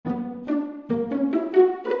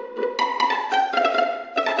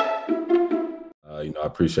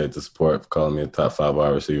appreciate the support for calling me a top 5 wide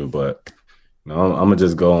receiver, but I'm gonna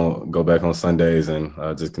just go back on Sundays and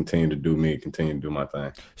just continue to do me, continue to do my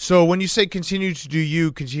thing. So when you say continue to do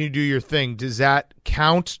you, continue to do your thing, does that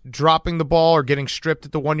count dropping the ball or getting stripped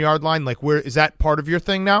at the 1 yard line? Like, where is that part of your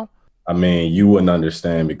thing now? I mean, you wouldn't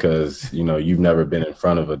understand because you've never been in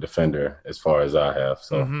front of a defender as far as I have.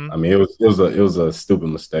 So I mean, it was a stupid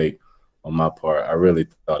mistake on my part. I really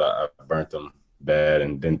thought I burnt him bad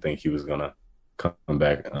and didn't think he was gonna come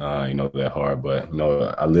back, that hard. But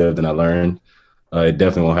I lived and I learned. It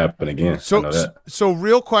definitely won't happen again. I know that. So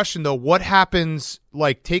real question though, what happens?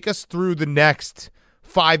 Like, take us through the next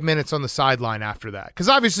 5 minutes on the sideline after that, because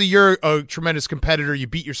obviously you're a tremendous competitor. You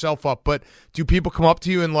beat yourself up, but do people come up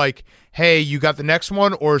to you and like, "Hey, you got the next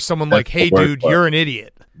one," or someone like, "Hey, dude, you're an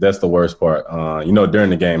idiot"? That's the worst part. During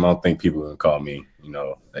the game, I don't think people can call me, an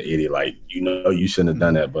idiot. Like, you shouldn't have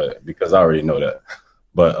done that, but because I already know that.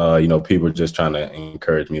 But people are just trying to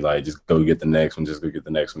encourage me, like, just go get the next one, just go get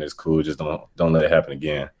the next one. It's cool. Just don't let it happen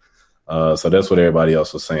again. So that's what everybody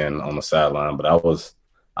else was saying on the sideline. But I was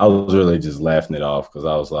really just laughing it off because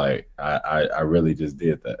I was like, I really just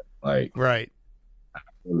did that. Like, right. I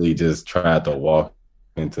really just tried to walk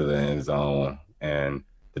into the end zone, and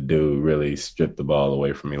the dude really stripped the ball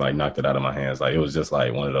away from me, like knocked it out of my hands. Like, it was just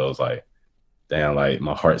like one of those, like, damn, like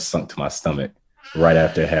my heart sunk to my stomach right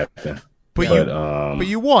after it happened. But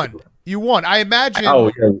you won. You won. I imagine.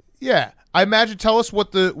 Oh yeah. I imagine. Tell us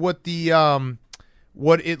what it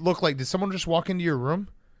looked like. Did someone just walk into your room?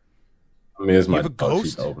 I mean, it's my ghost.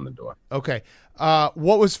 She's to open the door. Okay.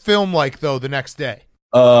 What was film like though the next day?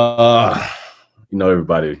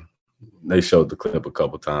 Everybody, they showed the clip a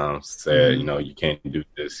couple times. Said, you can't do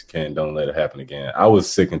this. Don't let it happen again. I was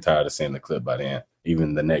sick and tired of seeing the clip by then.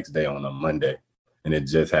 Even the next day on a Monday, and it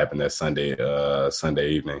just happened that Sunday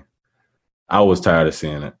evening. I was tired of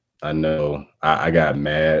seeing it. I know I got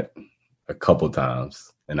mad a couple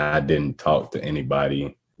times, and I didn't talk to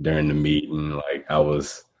anybody during the meeting. Like, I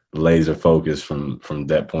was laser focused from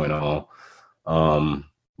that point on.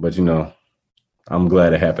 But I'm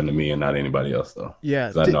glad it happened to me and not anybody else, though. Yeah,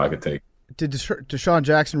 because I know I could take. Did Deshaun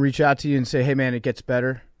Jackson reach out to you and say, "Hey, man, it gets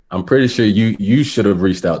better"? I'm pretty sure you should have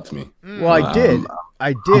reached out to me. Well, I did.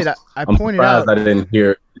 I pointed out. I didn't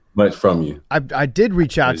hear much from you. I did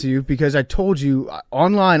reach out to you because I told you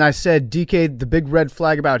online. I said DK, the big red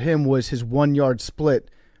flag about him was his 1 yard split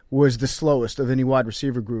was the slowest of any wide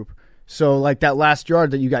receiver group. So, like, that last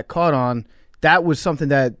yard that you got caught on, that was something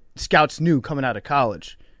that scouts knew coming out of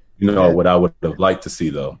college. What I would have liked to see,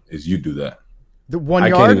 though, is you do that. The 1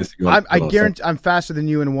 yard, I guarantee I'm faster than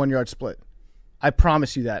you in a 1 yard split. I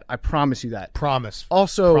promise you that. Promise.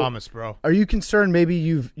 Also, promise, bro. Are you concerned maybe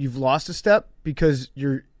you've lost a step because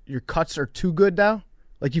your cuts are too good now?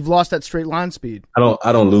 Like, you've lost that straight line speed. I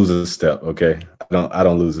don't lose a step, okay? I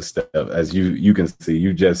don't lose a step. As you can see,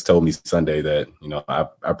 you just told me Sunday that,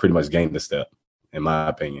 I pretty much gained a step, in my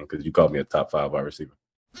opinion, because you called me a top 5 wide receiver.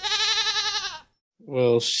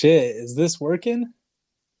 Well, shit. Is this working?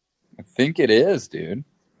 I think it is, dude.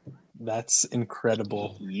 That's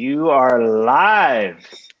incredible. You are live.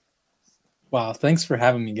 Wow, thanks for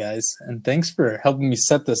having me, guys. And thanks for helping me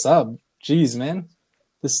set this up. Jeez, man.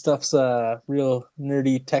 This stuff's real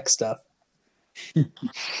nerdy tech stuff.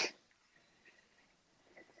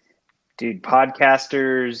 Dude,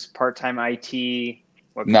 podcasters, part-time IT,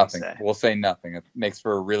 what can nothing. you say? We'll say nothing. It makes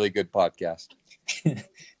for a really good podcast.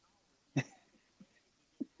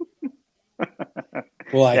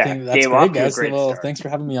 Well, I think that's great, guys. Well, start. Thanks for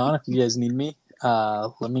having me on. If you guys need me,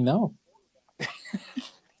 let me know.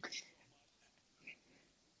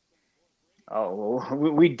 Oh,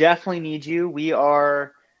 we definitely need you.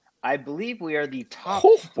 I believe we are the top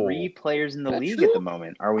 3 players in the league true? At the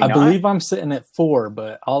moment. Are we I not? believe I'm sitting at 4,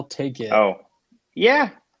 but I'll take it. Oh, yeah.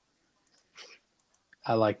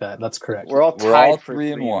 I like that. That's correct. We're all tied for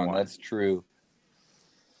 3 and 1. That's true.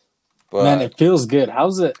 But, man, it feels good. How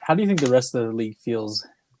do you think the rest of the league feels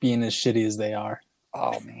being as shitty as they are?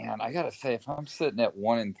 Oh man, I gotta say, if I'm sitting at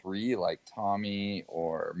 1 and 3, like Tommy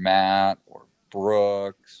or Matt or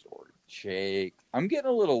Brooks or Jake, I'm getting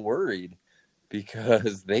a little worried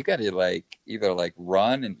because they got to either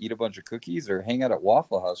run and eat a bunch of cookies or hang out at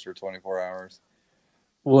Waffle House for 24 hours.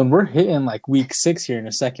 Well, and we're hitting week 6 here in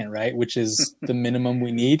a second, right? Which is the minimum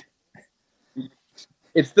we need.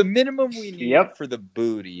 It's the minimum we need for the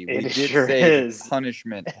booty. We did say the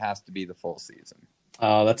punishment has to be the full season.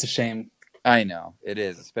 Oh, that's a shame. I know. It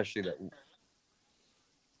is, especially that.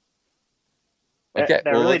 Okay,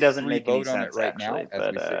 that really doesn't make any vote on sense it right actually, now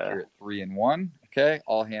as we sit here at 3 and 1. Okay,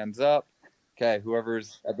 all hands up. Okay,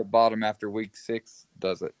 whoever's at the bottom after week 6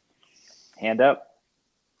 does it. Hand up.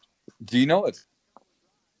 Do you know it's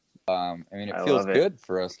I mean, it I feels love it. good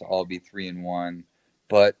for us to all be 3-1,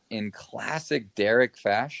 but in classic Derek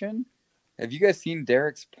fashion, have you guys seen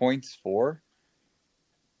Derek's points for?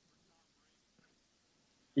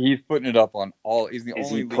 He's putting it up on all. He's the Is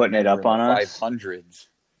only he league putting it member up in the on us? 500s.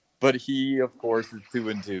 But he, of course, is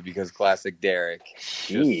 2-2 because classic Derek just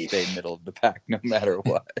stayed Sheesh. middle of the pack no matter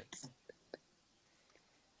what.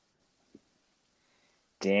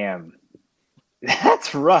 Damn.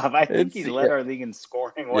 That's rough. I think he led our league in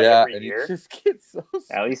scoring every and year. he just gets so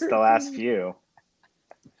At least the last few.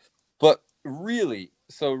 But really,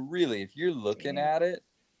 if you're looking at it,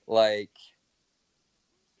 like,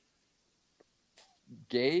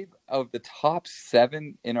 Gabe, of the top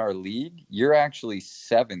 7 in our league, you're actually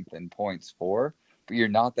 7th in points for, but you're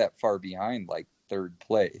not that far behind, like, 3rd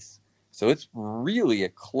place. So it's really a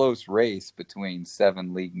close race between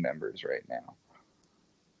 7 league members right now.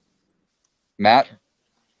 Matt,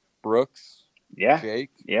 Brooks, Yeah.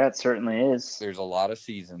 Jake. Yeah, it certainly is. There's a lot of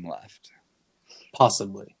season left.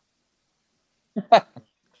 Possibly.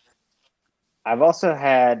 I've also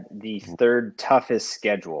had the 3rd toughest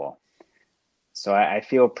schedule. So I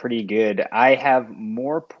feel pretty good. I have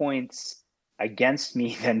more points against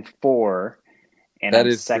me than for, and That I'm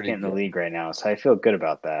is pretty 2nd in the good. league right now. So I feel good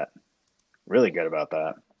about that. Really good about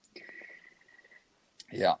that.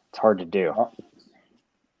 Yeah. It's hard to do.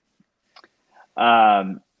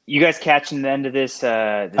 You guys catching the end of this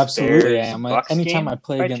Absolutely, I Bears am. Bucks Anytime game I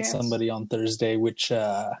play by against chance? somebody on Thursday, which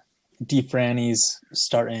D. Franny's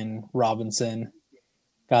starting Robinson,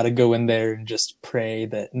 got to go in there and just pray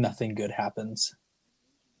that nothing good happens.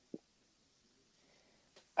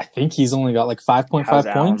 I think he's only got like 5.5 How's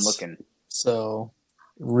Allen points. looking? So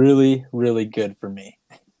really, really good for me.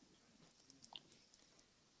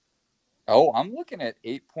 Oh, I'm looking at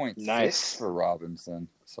 8.6 Nice. for Robinson.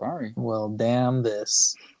 Sorry. Well, damn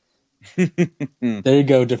this. There you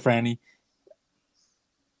go, DeFranny.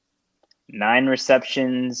 9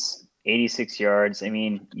 receptions, 86 yards. I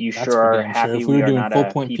mean, you That's sure for are damn sure. happy If we we were are doing not full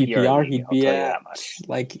a point PPR PPR, league. he'd I'll be tell you at that much.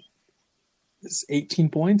 like 18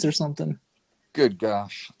 points or something. Good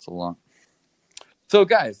gosh, that's a lot. So,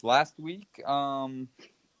 guys, last week there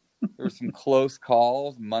were some close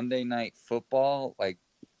calls. Monday Night Football, like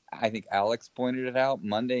I think Alex pointed it out.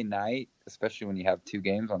 Monday night, especially when you have 2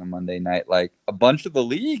 games on a Monday night, like a bunch of the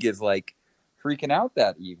league is like freaking out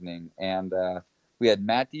that evening. And we had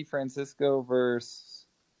Matt DeFrancisco versus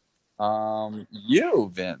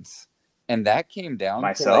you, Vince, and that came down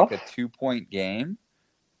Myself? to like a 2-point game.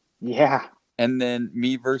 Yeah. And then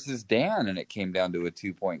me versus Dan, and it came down to a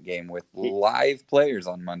 2-point game with live players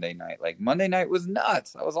on Monday night. Like, Monday night was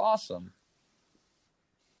nuts. That was awesome.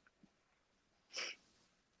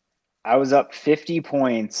 I was up 50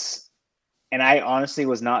 points, and I honestly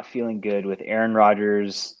was not feeling good with Aaron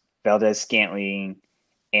Rodgers, Valdez-Scantling,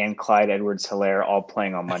 and Clyde Edwards-Helaire all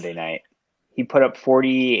playing on Monday night. He put up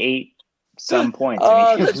 48 some points.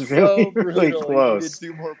 I mean, it was really, really close. He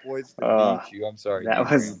needed 2 more points to beat you. I'm sorry. That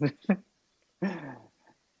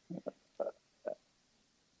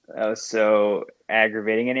was so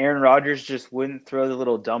aggravating. And Aaron Rodgers just wouldn't throw the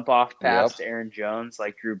little dump off pass to Aaron Jones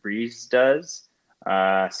like Drew Brees does.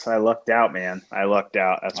 So I lucked out, man. I lucked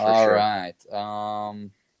out. That's for sure. All right.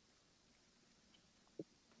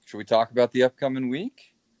 Should we talk about the upcoming week?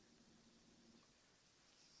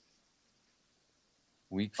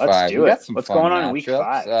 Week 5. Let's do we it. got some What's fun going on matchups. in week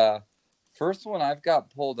 5? First one I've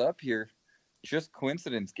got pulled up here. Just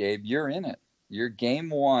coincidence, Gabe. You're in it. You're game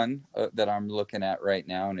 1 that I'm looking at right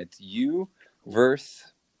now, and it's you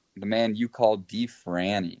versus the man you call D.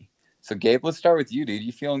 Franny. So, Gabe, let's start with you, dude.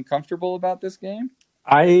 You feeling comfortable about this game?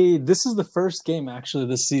 This is the first game actually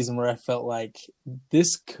this season where I felt like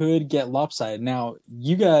this could get lopsided. Now,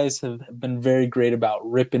 you guys have been very great about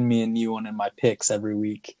ripping me a new one in my picks every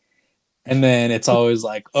week. And then it's always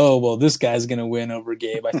like, oh, well, this guy's going to win over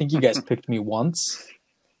Gabe. I think you guys picked me once.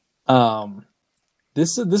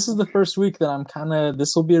 This is the first week that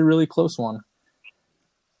this will be a really close one.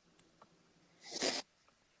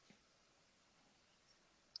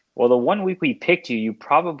 Well, the one week we picked you, you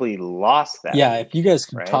probably lost that. Yeah, week, if you guys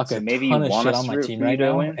could right? talk so a maybe ton you of want shit us on my to root team for you right to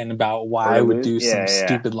now win and about why or I would lose. do some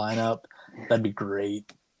stupid lineup, that'd be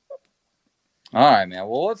great. All right, man.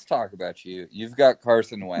 Well, let's talk about you. You've got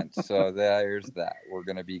Carson Wentz, so there's that. We're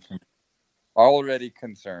going to be already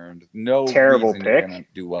concerned. No Terrible reason pick. you're going to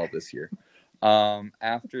do well this year.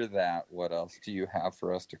 After that, what else do you have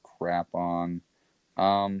for us to crap on?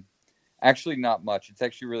 Actually, not much. It's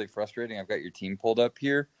actually really frustrating. I've got your team pulled up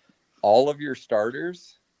here. All of your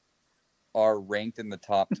starters are ranked in the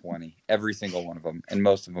top 20, every single one of them, and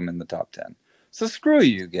most of them in the top 10. So screw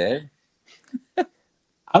you, Gabe.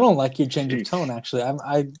 I don't like your change of tone, actually.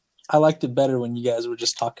 I liked it better when you guys were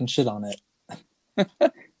just talking shit on it.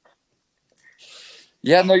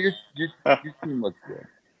 Yeah, no, your team looks good.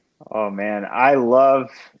 Oh man, I love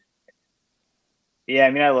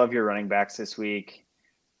your running backs this week.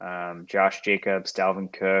 Josh Jacobs,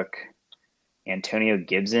 Dalvin Cook, Antonio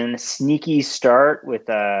Gibson. Sneaky start with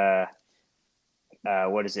Josh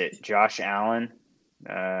Allen.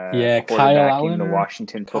 Kyle Quarterbacking Allen, the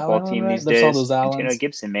Washington Kyle football Allen, team right? these There's all days. those Antonio Allens.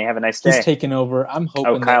 Gibson may have a nice He's day. taking over. I'm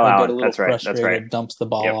hoping that Kyle he'll Allen. get a little That's right. frustrated, dumps the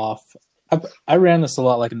ball off. I ran this a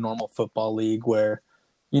lot like a normal football league where,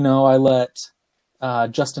 I let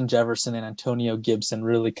Justin Jefferson and Antonio Gibson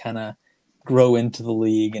really kind of grow into the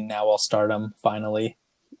league, and now I'll start them finally.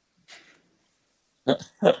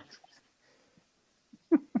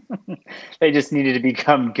 They just needed to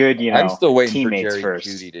become good, I'm still waiting for teammates Jerry first.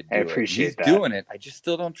 Jeudy to do I appreciate He's that. doing it. I just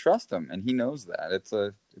still don't trust him, and he knows that. It's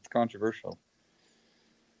controversial.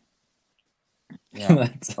 Yeah.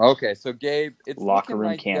 Okay, so Gabe, it's Locker looking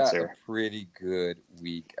room like cancer. you got a pretty good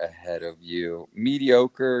week ahead of you.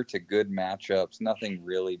 Mediocre to good matchups, nothing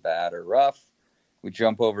really bad or rough. We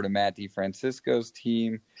jump over to Matt DeFrancisco's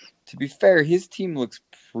team. To be fair, his team looks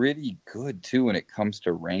pretty good, too, when it comes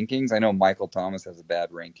to rankings. I know Michael Thomas has a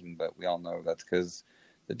bad ranking, but we all know that's because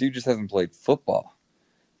the dude just hasn't played football.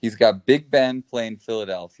 He's got Big Ben playing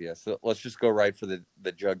Philadelphia. So let's just go right for the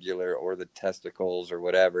jugular or the testicles or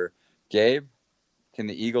whatever. Gabe, can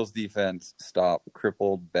the Eagles defense stop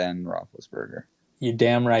crippled Ben Roethlisberger? You're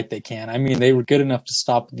damn right they can. I mean, they were good enough to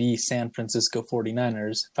stop the San Francisco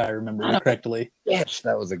 49ers, if I remember correctly. Yes,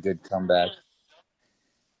 that was a good comeback.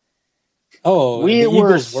 Oh, we the were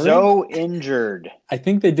Eagles so injured. I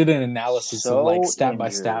think they did an analysis of like stat by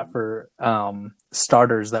stat for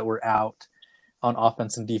starters that were out on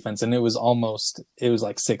offense and defense, and it was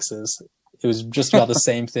like sixes. It was just about the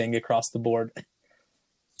same thing across the board.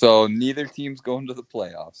 So neither team's going to the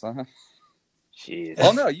playoffs, huh? Jeez.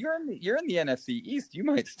 Oh no, you're in the NFC East. You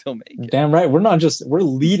might still make it. Damn right. We're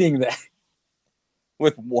leading that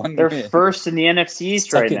with one They're win. first in the NFC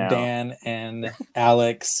East right now. Dan and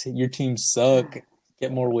Alex, your teams suck.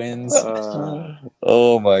 Get more wins.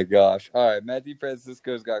 Oh my gosh. All right, Matt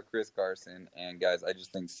DeFrancisco's got Chris Carson, and guys, I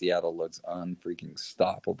just think Seattle looks unfreaking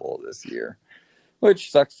stoppable this year, which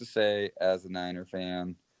sucks to say as a Niner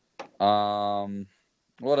fan.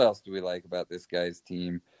 What else do we like about this guy's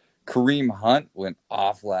team? Kareem Hunt went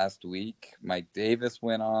off last week. Mike Davis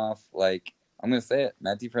went off. Like, I'm going to say it.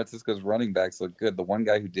 Matt DeFrancisco's running backs look good. The one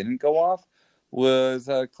guy who didn't go off was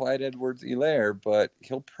Clyde Edwards-Helaire, but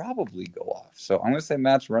he'll probably go off. So I'm going to say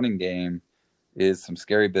Matt's running game is some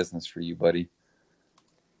scary business for you, buddy.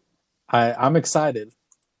 I'm excited.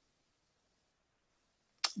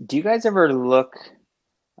 Do you guys ever look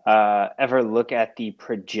at the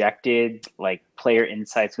projected like player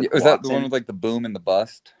insights with Is Watson? that the one with like the boom and the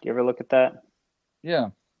bust? Do you ever look at that? Yeah.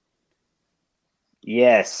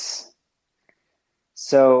 Yes.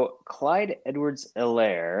 So Clyde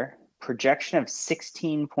Edwards-Helaire, projection of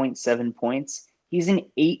 16.7 points. He's an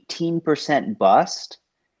 18% bust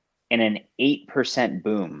and an 8%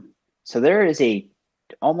 boom. So there is a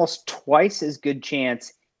almost twice as good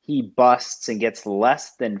chance he busts and gets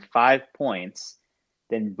less than 5 points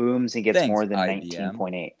than booms and gets more than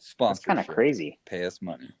 19.8. That's kind of crazy. Pay us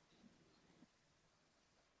money.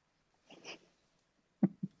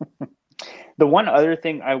 The one other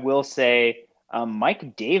thing I will say,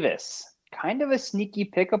 Mike Davis, kind of a sneaky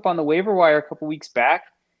pickup on the waiver wire a couple weeks back.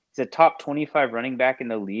 He's a top 25 running back in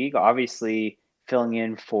the league, obviously filling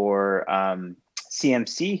in for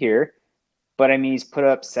CMC here. But, I mean, he's put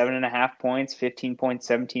up 7.5 points, 15 points,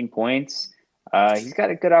 17 points. He's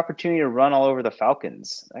got a good opportunity to run all over the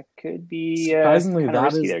Falcons. That could be surprisingly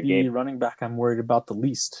that is there, the Gabe. running back I'm worried about the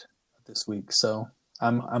least this week. So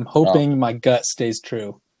I'm hoping my gut stays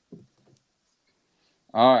true.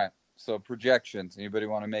 All right. So projections. Anybody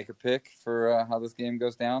want to make a pick for how this game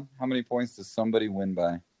goes down? How many points does somebody win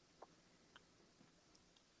by?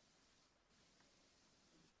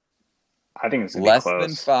 I think it's less close.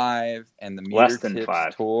 Than 5, and the meter tips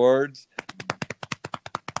 5. Towards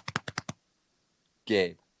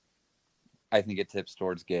Gabe. I think it tips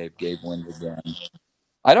towards Gabe. Gabe wins again.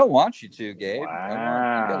 I don't want you to, Gabe.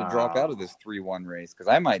 Wow. You got to drop out of this 3-1 race because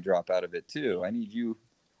I might drop out of it too. I need you.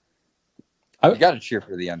 You got to cheer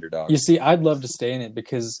for the underdog. You see, I'd love to stay in it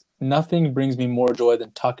because nothing brings me more joy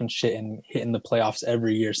than talking shit and hitting the playoffs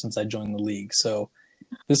every year since I joined the league. So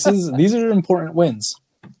these are important wins.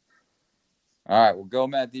 All right, well, go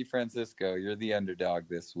Matt DeFrancisco. You're the underdog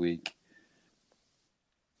this week.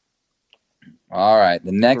 All right,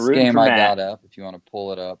 the next game I got up, if you want to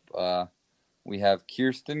pull it up, we have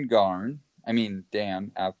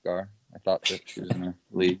Dan Apgar. I thought that she was in the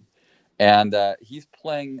league. And he's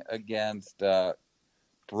playing against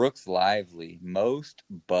Brooks Lively, most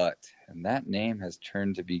but. And that name has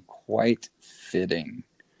turned to be quite fitting.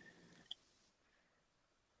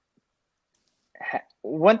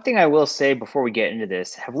 One thing I will say before we get into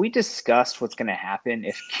this, have we discussed what's going to happen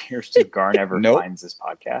if Kirsten Garn ever Nope. finds this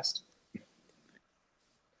podcast?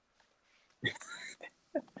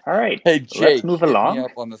 All right. Hey, Jake, let's move hit along. me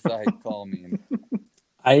up on the side. Call me.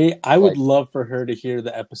 I would love for her to hear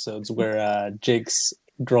the episodes where Jake's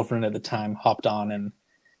girlfriend at the time hopped on, and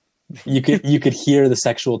you could hear the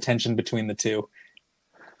sexual tension between the two.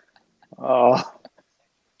 Oh,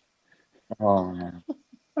 Man.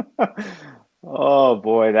 oh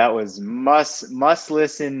boy, that was must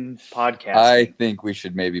listen podcast. I think we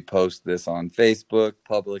should maybe post this on Facebook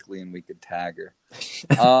publicly, and we could tag her.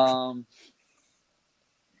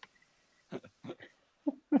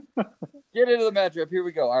 Get into the matchup. Here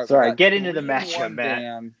we go. All right, sorry, get into the matchup, Matt.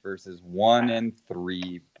 Dan versus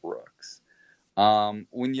 1-3 Brooks.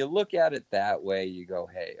 When you look at it that way, you go,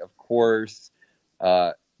 hey, of course,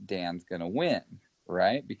 Dan's gonna win,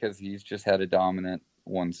 right? Because he's just had a dominant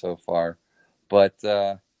one so far. But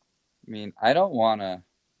I mean, I don't want to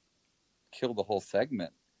kill the whole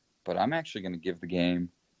segment, but I'm actually going to give the game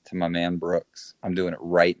to my man Brooks. I'm doing it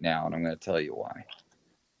right now, and I'm going to tell you why.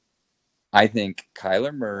 I think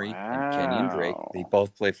Kyler Murray and Kenyon Drake, they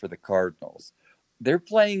both play for the Cardinals. They're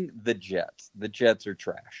playing the Jets. The Jets are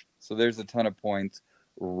trash. So there's a ton of points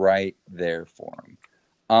right there for them.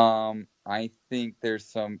 I think there's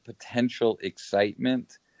some potential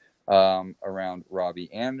excitement around Robbie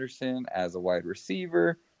Anderson as a wide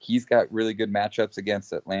receiver. He's got really good matchups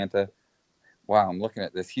against Atlanta. Wow, I'm looking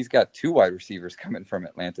at this. He's got 2 wide receivers coming from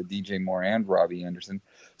Atlanta, DJ Moore and Robbie Anderson.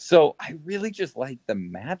 So I really just like the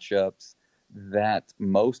matchups that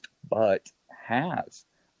most but has.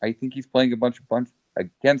 I think he's playing against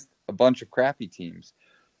a bunch of crappy teams.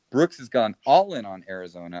 Brooks has gone all in on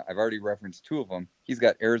Arizona. I've already referenced 2 of them. He's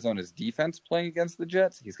got Arizona's defense playing against the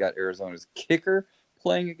Jets. He's got Arizona's kicker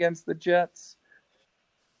playing against the Jets.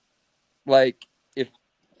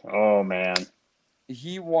 Oh man,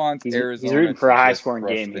 he wants Arizona he's rooting for a high-scoring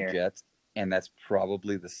game the here. Jets, and that's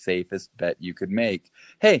probably the safest bet you could make.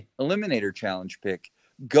 Hey, Eliminator Challenge pick.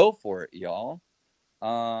 Go for it, y'all.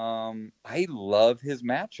 I love his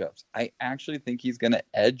matchups. I actually think he's going to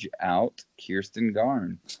edge out Kirsten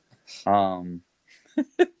Garn.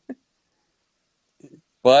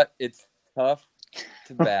 But it's tough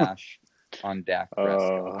to bash on Dak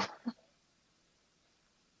Prescott.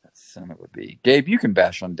 That son of a bee. Gabe, you can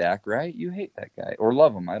bash on Dak, right? You hate that guy. Or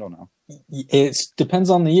love him. I don't know. It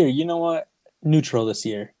depends on the year. You know what? Neutral this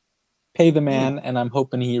year. Pay the man, and I'm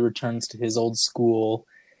hoping he returns to his old school.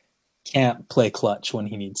 Can't play clutch when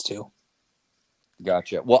he needs to.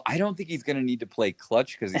 Gotcha. Well, I don't think he's going to need to play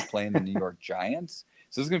clutch because he's playing the New York Giants.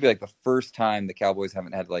 So this is going to be like the first time the Cowboys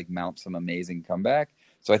haven't had to like mount some amazing comeback.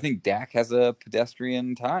 So I think Dak has a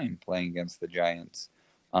pedestrian time playing against the Giants.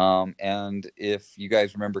 And if you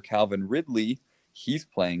guys remember Calvin Ridley, he's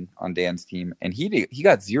playing on Dan's team, and he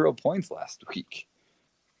got 0 points last week,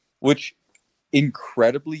 which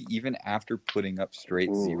incredibly, even after putting up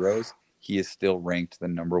straight zeros, he is still ranked the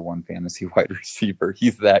number 1 fantasy wide receiver.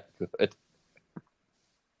 He's that good.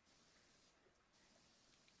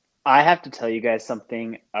 I have to tell you guys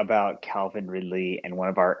something about Calvin Ridley and one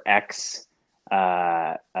of our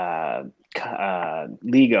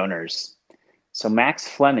league owners. So Max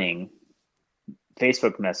Fleming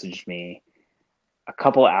Facebook messaged me a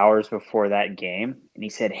couple hours before that game, and he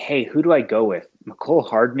said, "Hey, who do I go with? McCole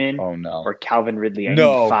Hardman or Calvin Ridley? I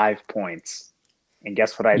need 5 points." And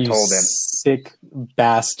guess what I told him? Sick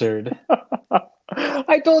bastard.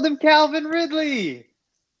 I told him Calvin Ridley.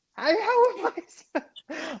 I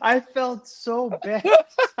felt so bad.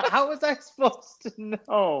 How was I supposed to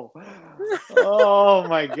know? Oh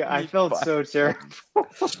my God. I felt so terrible.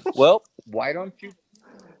 Well, why don't you?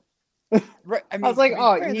 Right. I was like,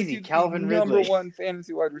 easy. Calvin Ridley. Number 1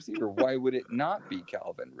 fantasy wide receiver. Why would it not be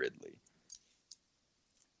Calvin Ridley?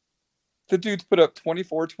 The dude's put up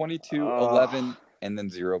 24, 22, 11, and then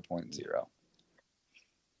 0.0.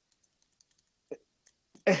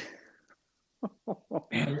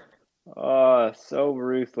 Oh, so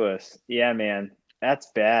ruthless. Yeah, man.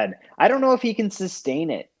 That's bad. I don't know if he can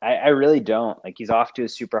sustain it. I really don't. Like, he's off to a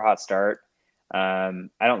super hot start. I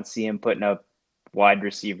don't see him putting up wide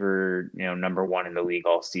receiver, number 1 in the league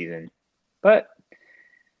all season. But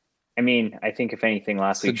I mean, I think if anything,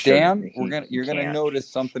 last week. So Dan, you're gonna notice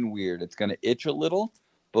something weird. It's gonna itch a little,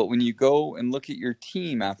 but when you go and look at your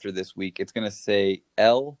team after this week, it's gonna say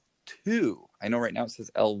L2. I know right now it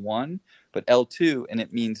says L1, but L2, and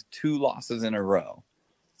it means 2 losses in a row.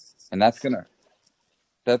 And that's gonna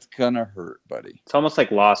hurt, buddy. It's almost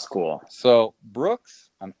like law school. So, Brooks,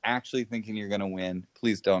 I'm actually thinking you're gonna win.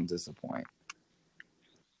 Please don't disappoint.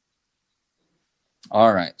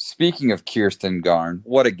 All right. Speaking of Kirsten Garn,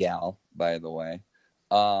 what a gal, by the way.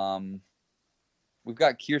 We've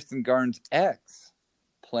got Kirsten Garn's ex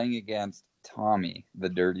playing against Tommy, the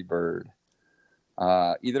Dirty Bird.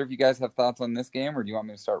 Either of you guys have thoughts on this game, or do you want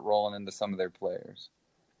me to start rolling into some of their players?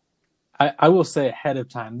 I will say ahead of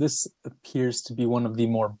time, this appears to be one of the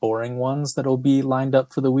more boring ones that will be lined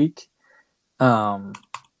up for the week.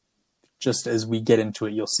 Just as we get into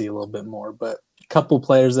it, you'll see a little bit more. But a couple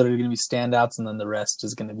players that are going to be standouts, and then the rest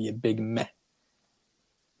is going to be a big meh.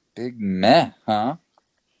 Big meh, huh?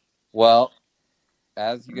 Well,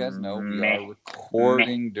 as you guys know, we are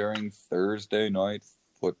recording during Thursday night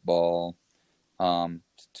football.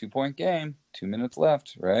 It's a 2-point game, 2 minutes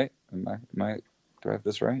left, right? Do I have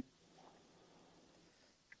this right?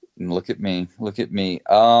 And look at me.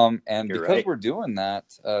 And You're because right. we're doing that,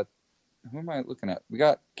 who am I looking at? We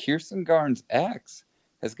got Kirsten Garn's ex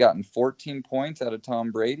has gotten 14 points out of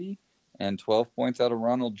Tom Brady and 12 points out of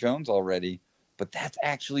Ronald Jones already, but that's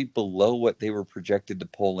actually below what they were projected to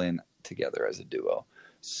pull in together as a duo.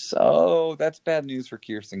 So that's bad news for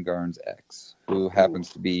Kirsten Garn's ex, who happens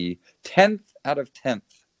to be 10th out of 10th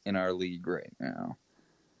in our league right now.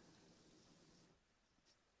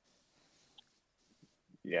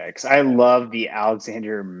 Yeah, because I love the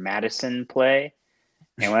Alexander Madison play.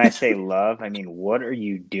 And when I say love, I mean, what are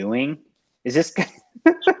you doing? Is this guy...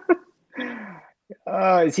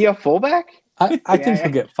 is he a fullback? I think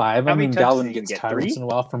he'll get 5. How I many mean, touches Dalvin did he gets get? tired 3? once in a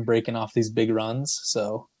while from breaking off these big runs.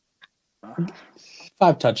 So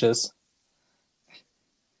 5 touches.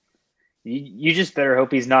 You just better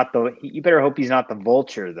hope he's not the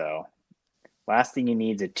vulture, though. Last thing you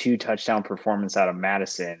need is a 2-touchdown performance out of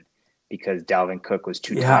Madison because Dalvin Cook was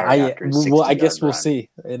too tired after his 60-yard I guess we'll run. see.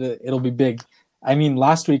 It'll be big. I mean,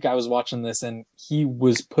 last week I was watching this and he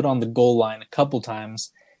was put on the goal line a couple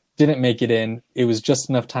times, didn't make it in. It was just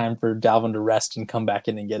enough time for Dalvin to rest and come back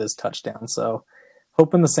in and get his touchdown. So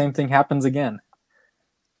hoping the same thing happens again.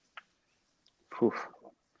 Oof.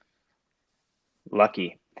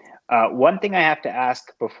 Lucky. One thing I have to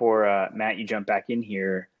ask before, Matt, you jump back in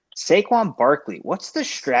here. Saquon Barkley, what's the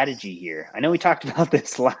strategy here? I know we talked about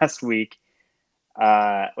this last week.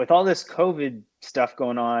 With all this COVID stuff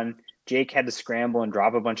going on, Jake had to scramble and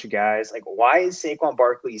drop a bunch of guys. Like, why is Saquon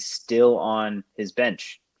Barkley still on his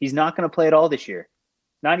bench? He's not going to play at all this year.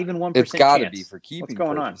 Not even 1% It's got to chance. be for keeping What's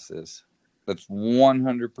going purposes. That's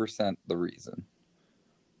 100% the reason.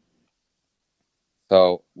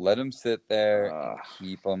 So let him sit there and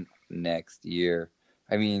keep him next year.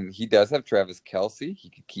 I mean, he does have Travis Kelce. He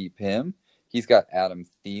could keep him. He's got Adam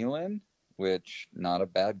Thielen, which not a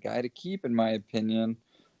bad guy to keep, in my opinion.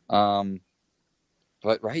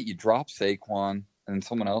 But, right, you drop Saquon, and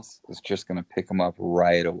someone else is just going to pick him up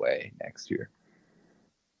right away next year.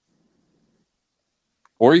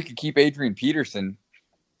 Or you could keep Adrian Peterson,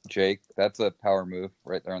 Jake. That's a power move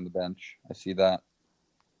right there on the bench. I see that.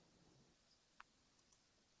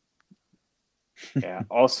 Yeah,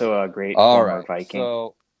 also a great All former right, Viking.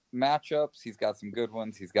 so matchups, he's got some good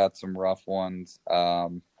ones. He's got some rough ones.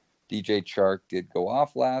 DJ Chark did go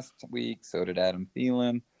off last week. So did Adam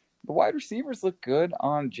Thielen. The wide receivers look good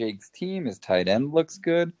on Jake's team. His tight end looks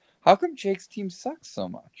good. How come Jake's team sucks so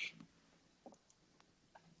much?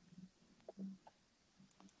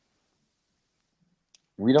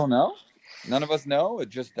 We don't know. None of us know. It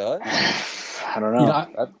just does. I don't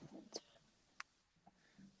know.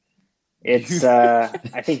 It's,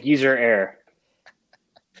 I think, user error.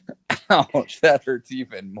 Ouch, that hurts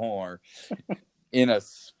even more. In a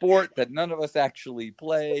sport that none of us actually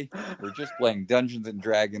play, we're just playing Dungeons and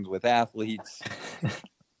Dragons with athletes.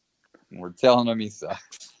 And we're telling him he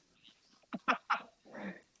sucks.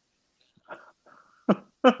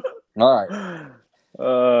 All right.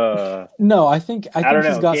 No, I think I don't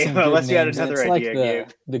he's know, got Gabe, some good unless you had names. another It's like idea,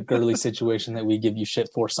 the Gurley situation that we give you shit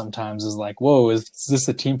for sometimes is like, whoa, is this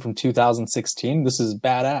a team from 2016? This is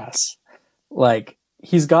badass. Like,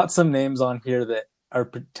 he's got some names on here that are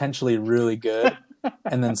potentially really good,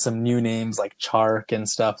 and then some new names like Chark and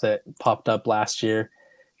stuff that popped up last year.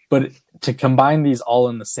 But to combine these all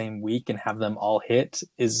in the same week and have them all hit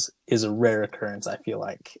is a rare occurrence, I feel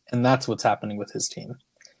like. And that's what's happening with his team.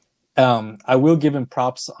 I will give him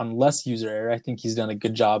props on less user error. I think he's done a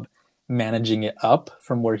good job managing it up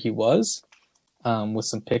from where he was with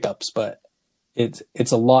some pickups, but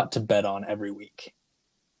it's a lot to bet on every week.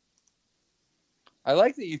 I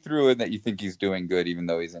like that you threw in that you think he's doing good, even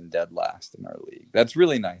though he's in dead last in our league. That's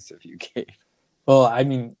really nice of you, Gabe. Well, I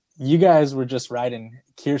mean, you guys were just riding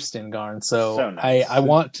Kirsten Garn. So, So nice. I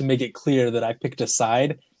want to make it clear that I picked a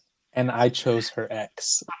side, and I chose her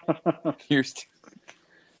ex. Kirsten.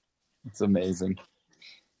 It's amazing.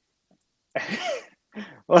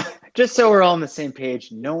 Well, just so we're all on the same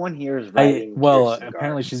page, no one here is writing. Kirsten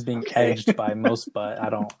Apparently Garn, she's being okay? edged by most, but I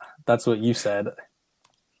don't. That's what you said.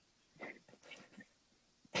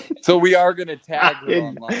 So we are going to tag her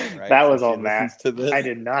online, right? That so was all she Matt. listens to this. I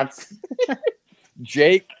did not.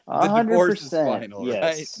 Jake, the divorce is 100%, final, yes.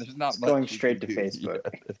 right? There's not It's much going you straight to can do Facebook.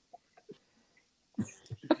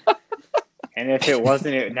 yet. And if it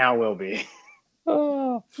wasn't, it now will be.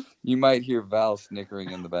 Oh, you might hear Val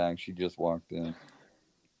snickering in the back. She just walked in.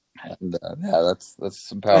 And yeah, that's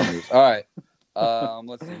some power moves. All right.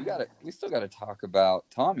 Let's see. We still gotta talk about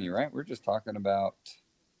Tommy, right? We're just talking about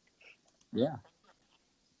Yeah,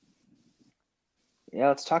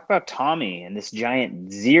 let's talk about Tommy and this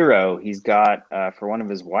giant 0 he's got for one of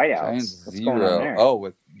his whiteouts. Giant What's 0. going on there? Oh,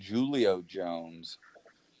 with Julio Jones.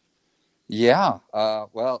 Yeah.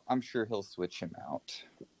 Well, I'm sure he'll switch him out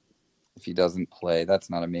if he doesn't play. That's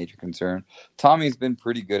not a major concern. Tommy's been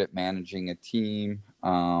pretty good at managing a team.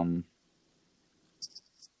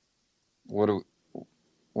 What do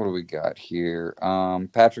we got here?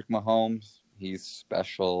 Patrick Mahomes, he's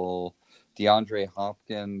special. DeAndre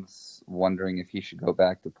Hopkins, wondering if he should go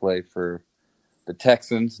back to play for the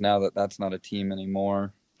Texans now that that's not a team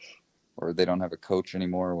anymore, or they don't have a coach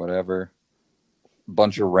anymore, or whatever.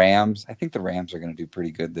 Bunch of Rams. I think the Rams are going to do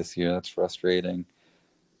pretty good this year. That's frustrating.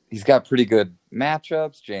 He's got pretty good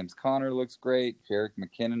matchups. James Conner looks great. Jerick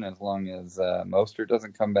McKinnon, as long as Mostert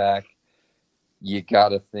doesn't come back, you got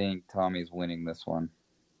to think Tommy's winning this one.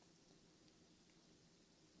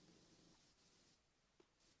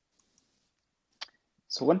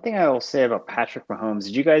 So one thing I will say about Patrick Mahomes,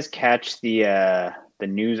 did you guys catch the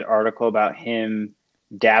news article about him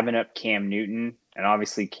dabbing up Cam Newton? And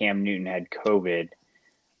obviously Cam Newton had COVID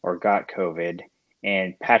or got COVID.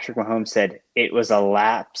 And Patrick Mahomes said it was a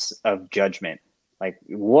lapse of judgment. Like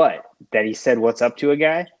what? That he said what's up to a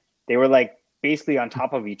guy? They were like basically on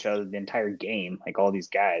top of each other the entire game, like all these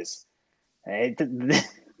guys. It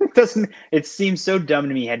seems so dumb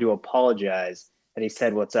to me he had to apologize that he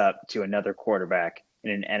said what's up to another quarterback in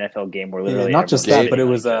an NFL game where literally not just everyone's that, but it shitting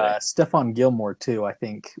on was each other. Stephon Gilmore too. I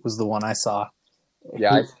think was the one I saw.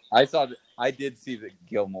 Yeah, I saw. I did see the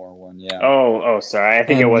Gilmore one. Yeah. Oh, sorry. I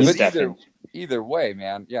think it was Stephen. Either way,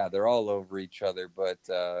 man. Yeah, they're all over each other. But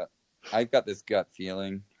I've got this gut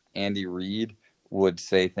feeling Andy Reid would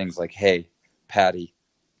say things like, "Hey, Patty,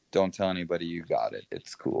 don't tell anybody you got it.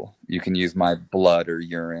 It's cool. You can use my blood or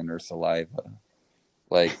urine or saliva."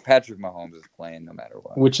 Like Patrick Mahomes is playing no matter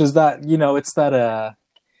what. Which is that it's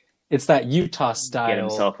that Utah style Get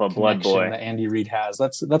himself a blood connection boy that Andy Reid has.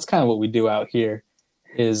 That's kind of what we do out here.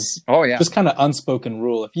 Is just kind of unspoken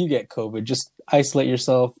rule. If you get COVID, just isolate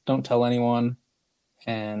yourself. Don't tell anyone.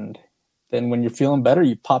 And then when you're feeling better,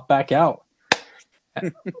 you pop back out.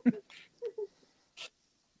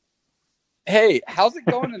 Hey, how's it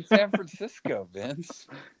going in San Francisco, Vince?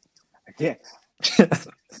 Yeah.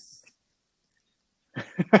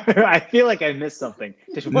 I feel like I missed something.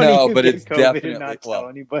 No, but it's definitely not tell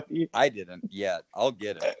anybody. I didn't yet. I'll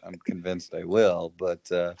get it. I'm convinced I will.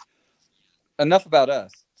 But enough about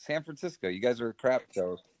us. San Francisco, you guys are a crap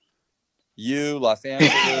show. You, Los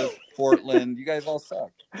Angeles, Portland, you guys all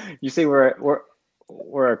suck. You say we're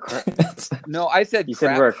a crack. No, I said you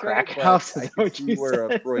said we're a crack house. I can see where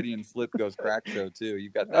a Freudian slip goes crack show too.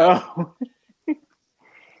 You got that. Oh.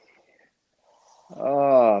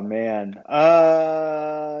 Oh man.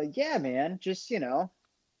 Yeah, man. Just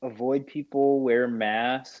avoid people, wear a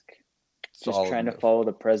mask. Just trying to follow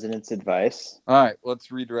the president's advice. All right,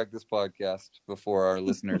 let's redirect this podcast before our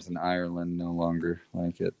listeners in Ireland no longer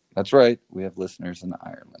like it. That's right, we have listeners in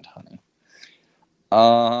Ireland, honey.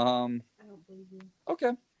 I don't believe you.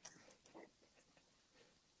 Okay.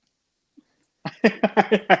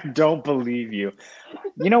 I don't believe you.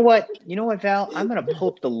 You know what, Val? I'm gonna pull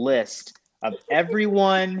up the list of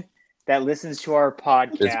everyone that listens to our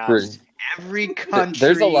podcast. Every country.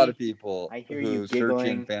 There's a lot of people I hear who you search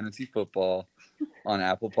in fantasy football on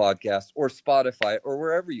Apple Podcasts or Spotify or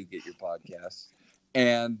wherever you get your podcasts,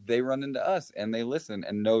 and they run into us and they listen,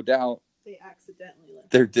 and no doubt they accidentally listen.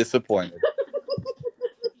 They're disappointed.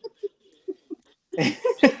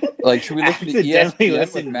 Like, should we listen to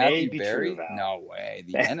ESPN with Matthew Berry? No way.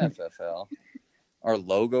 The NFFL. Our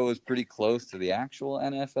logo is pretty close to the actual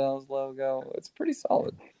NFL's logo. It's pretty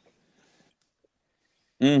solid.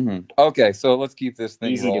 Mm-hmm. Okay, so let's keep this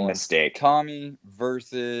thing easy rolling. To mistake. Tommy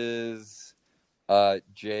versus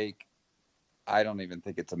Jake. I don't even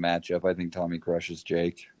think it's a matchup. I think Tommy crushes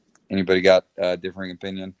Jake. Anybody got a differing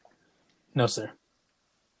opinion? No, sir.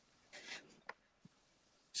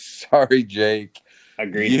 Sorry, Jake.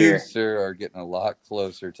 Agreed You, here. sir, are getting a lot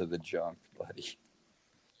closer to the junk, buddy.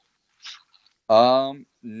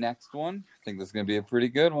 Next one. I think this is going to be a pretty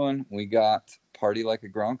good one. We got Party Like a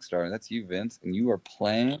Gronk Star. That's you, Vince. And you are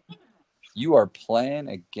playing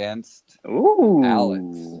against Ooh.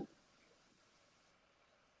 Alex.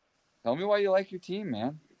 Tell me why you like your team,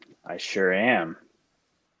 man. I sure am.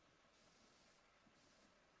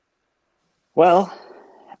 Well,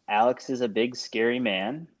 Alex is a big, scary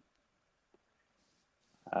man.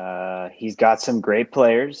 He's got some great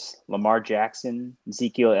players, Lamar Jackson,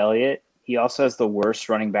 Ezekiel Elliott. He also has the worst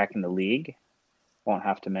running back in the league. Won't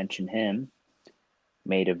have to mention him.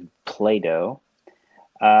 Made of Play-Doh.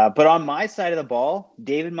 But on my side of the ball,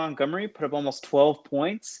 David Montgomery put up almost 12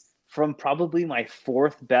 points from probably my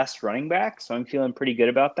fourth best running back. So I'm feeling pretty good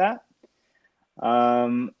about that.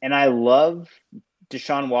 And I love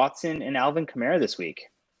Deshaun Watson and Alvin Kamara this week.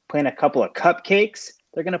 Playing a couple of cupcakes.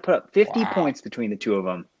 They're going to put up 50 points between the two of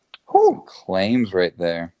them. Some claims right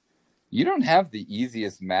there. You don't have the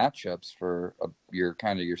easiest matchups for your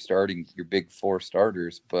big four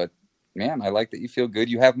starters, but man, I like that you feel good.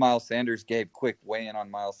 You have Miles Sanders. Gabe, quick, weigh in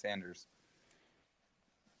on Miles Sanders.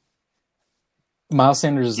 Miles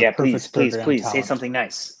Sanders is a perfect please talent. say something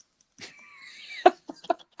nice.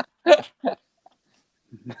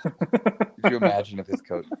 Could you imagine if his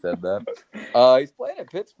coach said that? He's playing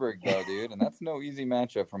at Pittsburgh, though, dude, and that's no easy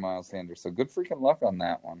matchup for Miles Sanders. So good freaking luck on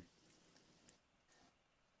that one.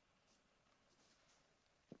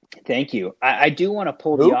 Thank you. I do want to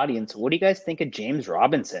pull the audience. What do you guys think of James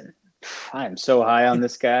Robinson? I'm so high on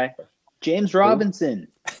this guy. James Robinson,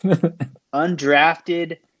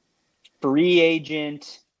 undrafted, free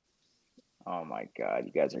agent. Oh, my God.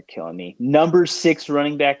 You guys are killing me. Number 6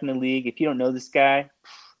 running back in the league. If you don't know this guy,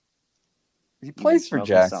 he plays for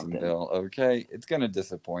Jacksonville, okay? It's going to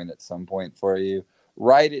disappoint at some point for you.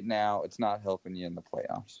 Write it now. It's not helping you in the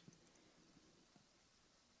playoffs.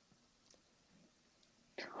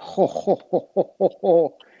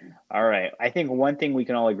 All right. I think one thing we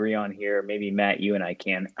can all agree on here, maybe Matt, you and I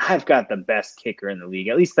can. I've got the best kicker in the league,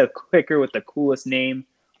 at least the kicker with the coolest name,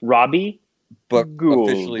 Robbie. But Gould.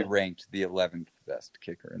 officially ranked the 11th best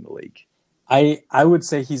kicker in the league. I would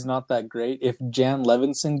say he's not that great. If Jan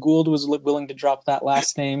Levinson Gould was willing to drop that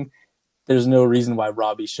last name, there's no reason why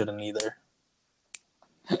Robbie shouldn't either.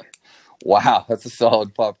 Wow, that's a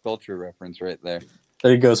solid pop culture reference right there.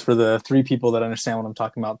 There he goes for the 3 people that understand what I'm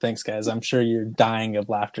talking about. Thanks, guys. I'm sure you're dying of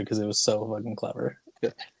laughter because it was so fucking clever.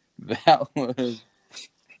 That was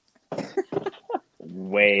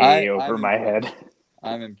way over my head.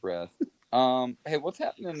 I'm impressed. Hey, what's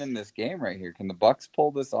happening in this game right here? Can the Bucks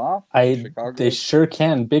pull this off? They sure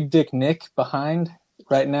can. Big Dick Nick behind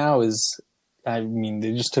right now they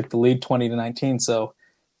just took the lead 20-19, so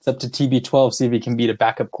it's up to TB12, see if he can beat a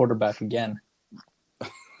backup quarterback again.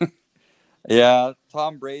 Yeah,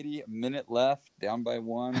 Tom Brady, a minute left, down by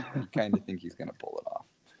 1. I kind of think he's going to pull it off.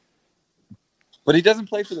 But he doesn't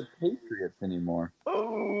play for the Patriots anymore.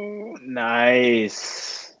 Oh,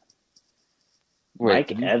 nice. Wait,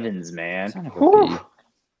 Mike Evans, man.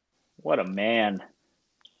 What a man.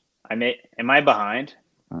 Am I behind?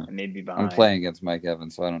 I may be behind. I'm playing against Mike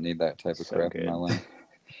Evans, so I don't need that type of crap in my life.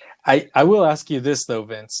 I will ask you this, though,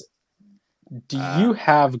 Vince. Do you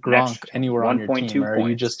have Gronk anywhere on your team, or are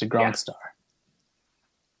you just a Gronk star?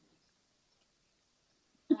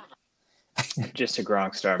 Just a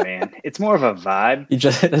Gronk star, man. It's more of a vibe.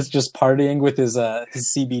 It's just partying with his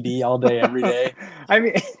CBD all day, every day. I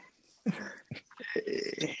mean,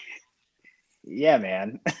 yeah,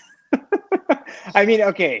 man. I mean,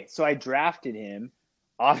 okay, so I drafted him.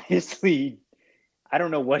 Obviously, I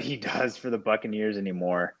don't know what he does for the Buccaneers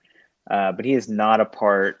anymore, but he is not a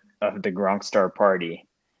part of the Gronk star party.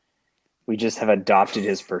 We just have adopted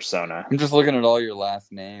his persona. I'm just looking at all your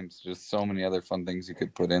last names. Just so many other fun things you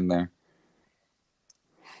could put in there.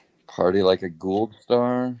 Party like a Gould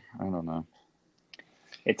star? I don't know.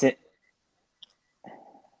 It's an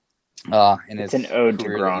ode to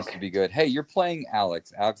Gronk. Used to be good. Hey, you're playing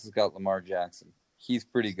Alex. Alex has got Lamar Jackson. He's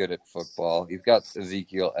pretty good at football. He's got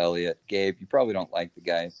Ezekiel Elliott. Gabe, you probably don't like the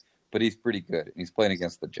guy, but he's pretty good. And he's playing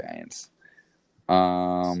against the Giants.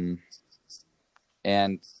 And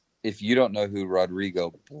if you don't know who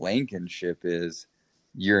Rodrigo Blankenship is,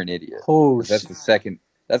 you're an idiot. Oh, that's the second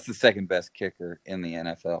best kicker in the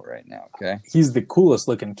NFL right now, okay? He's the coolest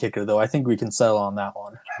looking kicker, though. I think we can settle on that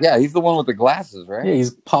one. Yeah, he's the one with the glasses, right? Yeah, he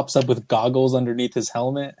pops up with goggles underneath his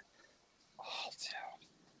helmet. Oh, dude.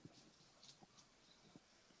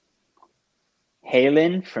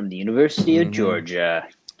 Hailing from the University of Georgia.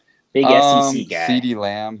 Big SEC guy. CeeDee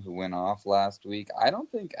Lamb, who went off last week. I don't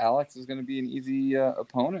think Alex is going to be an easy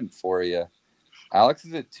opponent for you. Alex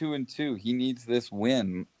is at 2-2. He needs this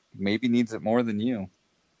win. Maybe needs it more than you.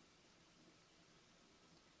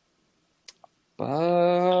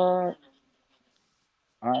 But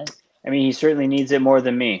I mean, he certainly needs it more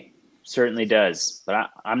than me. Certainly does. But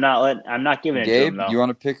I'm not giving it to him Gabe, though. you want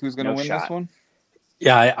to pick who's going to No win shot. this one?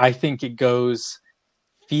 Yeah, I think it goes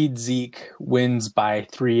feed Zeke, wins by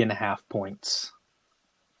 3.5 points.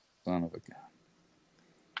 Son of a gun.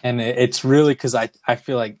 And it's really because I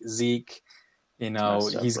feel like Zeke, he's bro.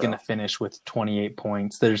 going to finish with 28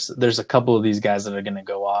 points. There's a couple of these guys that are going to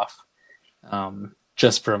go off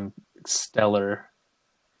just from stellar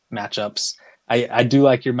matchups. I do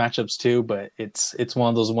like your matchups too, but it's one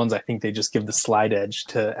of those ones I think they just give the slide edge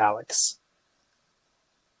to Alex.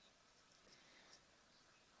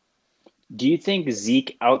 Do you think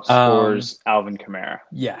Zeke outscores Alvin Kamara?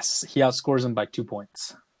 Yes, he outscores him by 2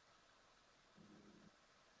 points.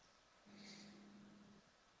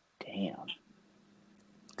 Damn.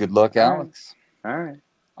 Good luck, All right. Alex.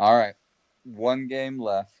 All right. One game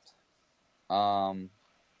left.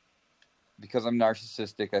 Because I'm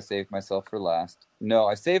narcissistic, I saved myself for last. No,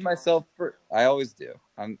 I saved myself for. I always do.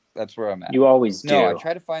 That's where I'm at. You always do. No, I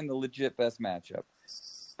try to find the legit best matchup.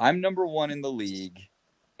 I'm number one in the league,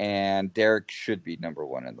 and Derek should be number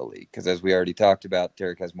one in the league because, as we already talked about,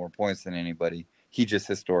 Derek has more points than anybody. He just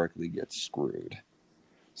historically gets screwed.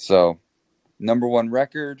 So, number one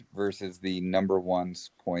record versus the number one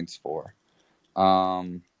points for.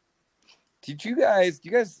 Do you guys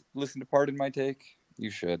listen to Pardon My Take? You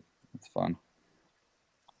should. It's fun.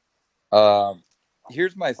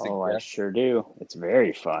 Here's my suggestion. Oh, I sure do. It's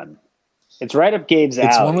very fun. It's right up Gabe's alley.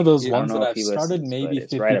 It's one of those ones that I've started listens, maybe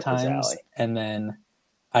 50 right times, and then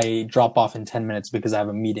I drop off in 10 minutes because I have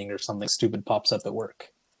a meeting or something stupid pops up at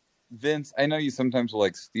work. Vince, I know you sometimes will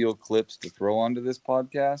steal clips to throw onto this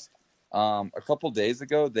podcast. A couple days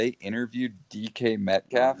ago, they interviewed DK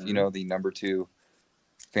Metcalf, the number 2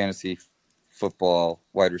 fantasy football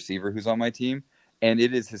wide receiver who's on my team. And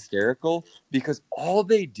it is hysterical because all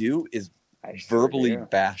they do is verbally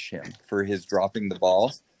bash him for his dropping the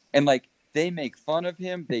ball. And they make fun of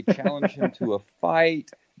him. They challenge him to a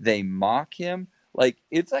fight. They mock him.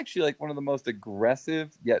 It's actually one of the most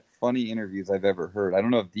aggressive yet funny interviews I've ever heard. I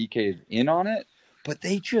don't know if DK is in on it, but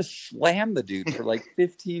they just slam the dude for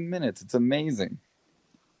 15 minutes. It's amazing.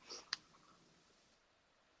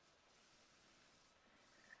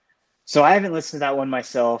 So I haven't listened to that one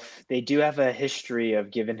myself. They do have a history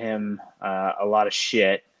of giving him a lot of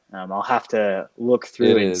shit. I'll have to look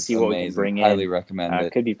through it and see what we can bring in. Highly recommend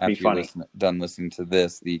it. Could be pretty funny. Done listening to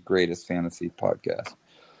this, the greatest fantasy podcast.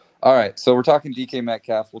 All right, so we're talking DK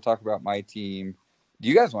Metcalf. We'll talk about my team. Do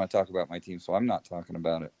you guys want to talk about my team? So I'm not talking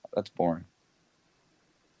about it. That's boring.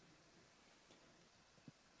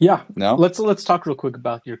 Yeah. No? Let's talk real quick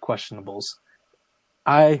about your questionables.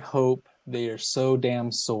 I hope they are so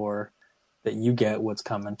damn sore that you get what's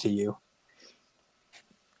coming to you.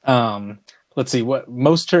 Let's see what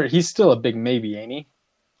he's still a big maybe, ain't he?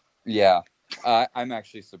 Yeah. I'm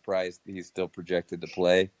actually surprised he's still projected to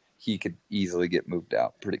play. He could easily get moved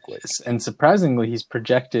out pretty quick. And surprisingly, he's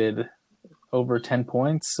projected over 10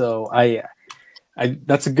 points. So I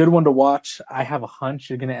that's a good one to watch. I have a hunch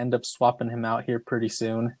you're going to end up swapping him out here pretty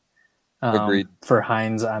soon. Agreed. For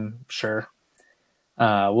Hines, I'm sure.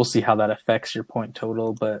 We'll see how that affects your point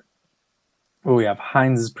total, but we have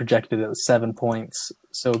Hines is projected at 7 points,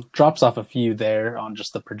 so drops off a few there on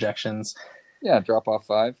just the projections. Yeah, drop off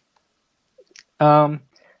 5.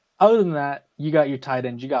 Other than that, you got your tight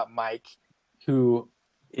end. You got Mike, who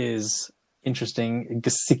is interesting.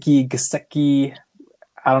 Gasecki.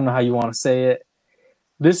 I don't know how you want to say it.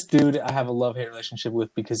 This dude I have a love-hate relationship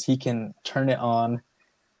with because he can turn it on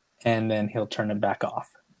and then he'll turn it back off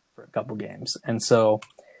for a couple games. And so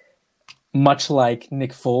much like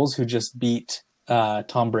Nick Foles, who just beat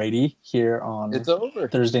Tom Brady here on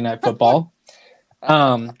Thursday Night Football,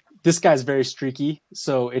 this guy's very streaky,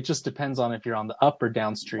 so it just depends on if you're on the up or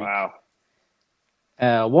down streak. Wow.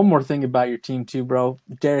 One more thing about your team too, bro.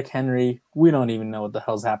 Derrick Henry, we don't even know what the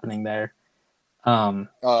hell's happening there.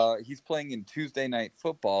 He's playing in Tuesday Night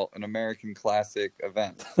Football, an American Classic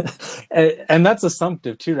event. And that's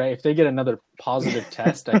assumptive too, right? If they get another positive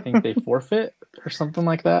test, I think they forfeit or something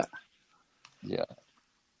like that. Yeah.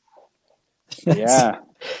 Yeah.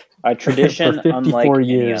 A tradition For 54 unlike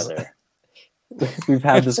years. any other. We've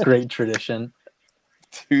had this great tradition.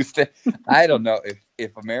 Tuesday. I don't know.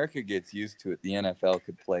 If America gets used to it, the NFL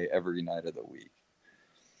could play every night of the week.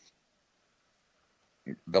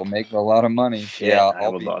 They'll make a lot of money. Shit, Yeah, I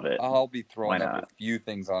would love it. I'll be throwing Why up not? a few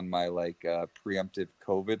things on my preemptive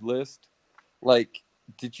COVID list. Like,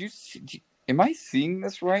 am I seeing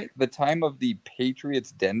this right? The time of the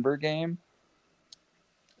Patriots Denver game?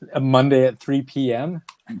 A Monday at 3 p.m.?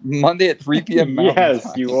 Monday at 3 p.m. Mountain Yes,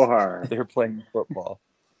 Time. you are. They're playing football.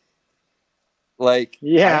 Like,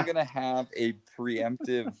 Yeah. I'm going to have a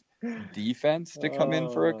preemptive defense to come in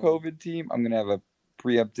for a COVID team. I'm going to have a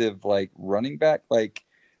preemptive, running back. Like,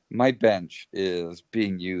 my bench is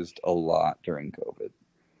being used a lot during COVID.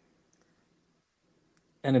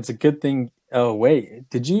 And it's a good thing. Oh, wait.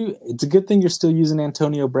 It's a good thing you're still using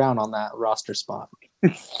Antonio Brown on that roster spot.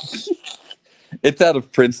 It's out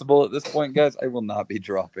of principle at this point, guys. I will not be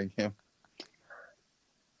dropping him.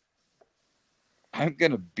 I'm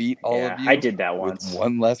going to beat all of you I did that once. with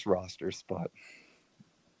one less roster spot.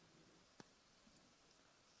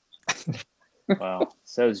 Well,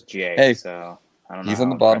 so's Jay. Hey, so I don't know. He's how on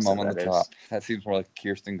the bottom. I'm impressive on the that top. is. That seems more like a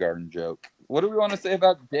Kirsten Garden joke. What do we want to say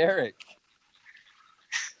about Derek?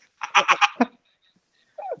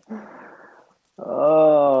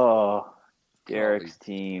 Oh, Derek's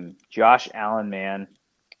team. Josh Allen, man.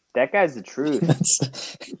 That guy's the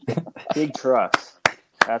truth. Big trust.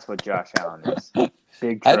 That's what Josh Allen is.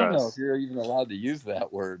 Big trust. I don't know if you're even allowed to use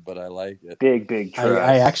that word, but I like it. Big trust.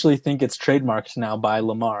 I actually think it's trademarked now by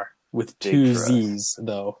Lamar with Big 2 trust. Z's,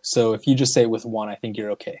 though. So if you just say it with 1, I think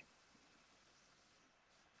you're okay.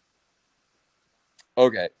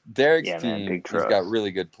 Okay, Derek's Yeah, team, man, big he's got trust.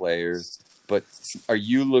 really good players, but are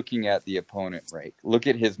you looking at the opponent rate? Look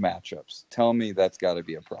at his matchups. Tell me that's got to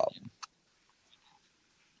be a problem.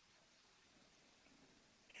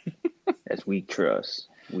 That's weak trust.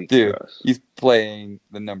 Dude, Trust. he's playing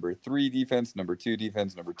the number 3 defense, number 2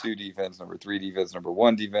 defense, number 2 defense, number 3 defense, number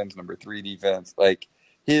 1 defense, number 3 defense. Like,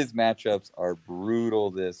 his matchups are brutal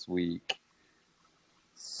this week.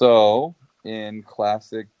 So, in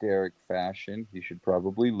classic Derek fashion, he should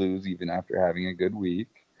probably lose even after having a good week.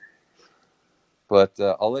 But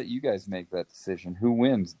I'll let you guys make that decision. Who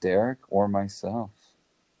wins, Derek or myself?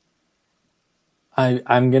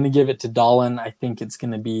 I'm going to give it to Dolan. I think it's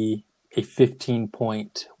going to be a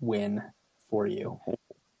 15-point win for you.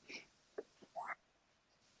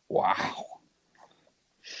 Wow.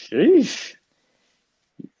 Sheesh.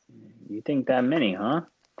 You think that many, huh?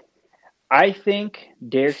 I think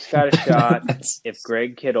Derek's got a shot if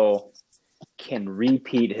Greg Kittle can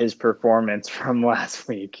repeat his performance from last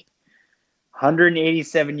week.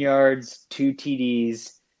 187 yards, 2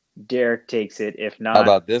 TDs. Derek takes it. If not, How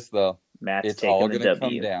about this, though? Matt's It's taking all the going to come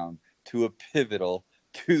W. down to a pivotal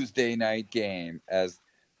Tuesday night game as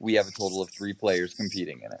we have a total of 3 players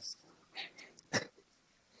competing in it.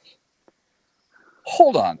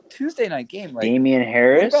 Hold on. Tuesday night game. Like, Damian what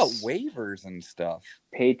Harris. about waivers and stuff?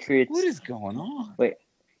 Patriots. What is going on? Wait.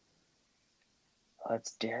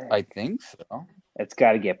 That's Derek. I think so. It's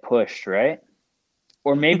got to get pushed, right?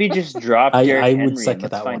 Or maybe just drop I Derrick Henry would and second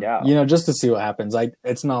let's that find one. out. Just to see what happens.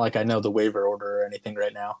 It's not like I know the waiver order or anything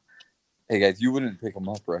right now. Hey, guys, you wouldn't pick him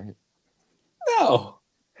up, right? No.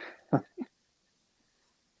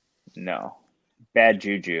 No. Bad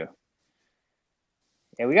juju.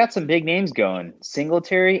 Yeah, we got some big names going.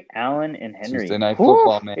 Singletary, Allen, and Henry. Tuesday night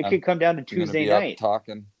football, man. It could come down to We're gonna Tuesday be up night.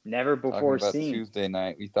 talking Never before about seen. Tuesday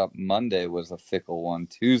night. We thought Monday was a fickle one.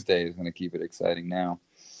 Tuesday is going to keep it exciting now.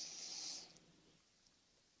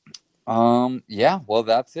 Yeah, well,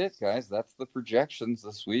 that's it, guys. That's the projections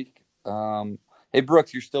this week. Hey,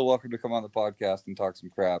 Brooks, you're still welcome to come on the podcast and talk some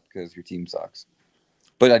crap because your team sucks.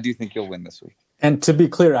 But I do think you'll win this week. And to be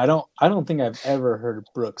clear, I don't think I've ever heard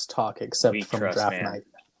Brooks talk except Weak from trust, draft man. night.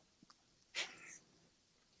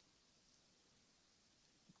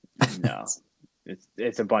 No.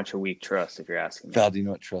 It's a bunch of weak trust if you're asking me. Val, do you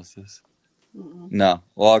know what trust is? No.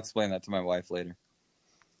 Well, I'll explain that to my wife later.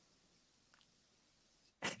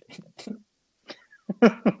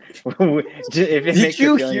 If it makes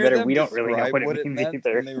you feel any better, we don't really know describe what it means meant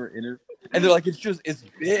either. when they were and they're like, it's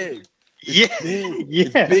big. Yeah, Big. yeah.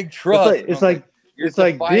 It's big trust. It's like you're it's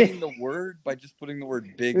like defining big. the word by just putting the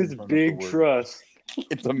word big It's in front big of the word. trust.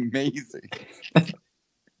 It's amazing.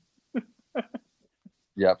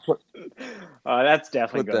 Yeah. That's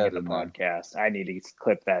definitely put going that in the in there. podcast. I need to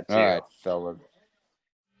clip that too. All right, fella.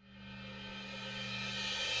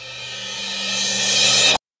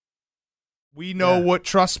 We know what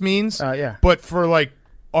trust means. Yeah. But for like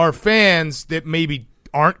our fans that maybe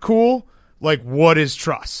aren't cool, like what is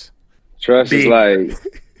trust? Trust is like,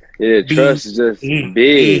 trust is just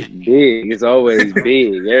big. It's always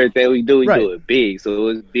big. Everything we do, we do it big. So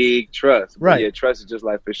it's big trust. But Right. yeah, trust is just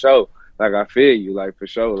like for sure. Like I feel you, like for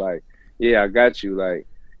sure. Like, yeah, I got you. Like,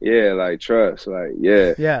 Yeah, like trust, like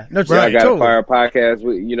yeah. Yeah, no, Y'all got to totally. fire a podcast.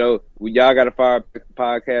 Y'all got to fire a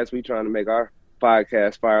podcast. We trying to make our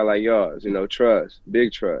podcast fire like yours. Trust,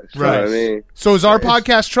 big trust. You know what I mean? So is our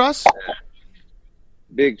podcast Truss?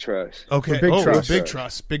 Big trust. Okay. Big trust. Big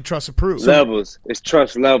Truss. Big Truss approved. Levels. It's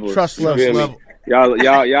trust levels. Trust You levels. feel me? Level.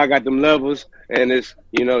 Y'all got them levels, and it's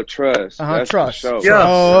trust. That's Trust. For sure. Yeah.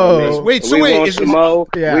 Oh, Wait, so we wait, want is some more.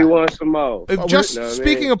 Yeah. We want some more. just You know what I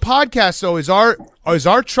speaking mean? of podcasts, though, is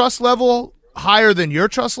our trust level higher than your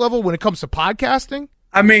trust level when it comes to podcasting?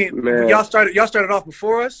 I mean, Man. y'all started off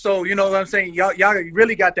before us, so you know what I'm saying. Y'all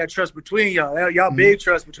really got that trust between y'all. Y'all big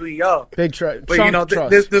trust between y'all. big trust. But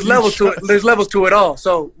there's levels to it. There's levels to it all.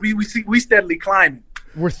 So we steadily climbing.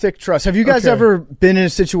 We're thick trust. Have you guys Okay. ever been in a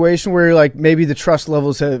situation where like maybe the trust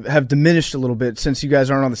levels have diminished a little bit since you guys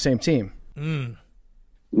aren't on the same team?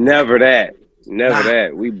 Never that.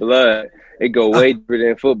 We blood. It go way deeper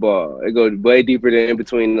than football. It go way deeper than in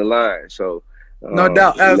between the lines. So No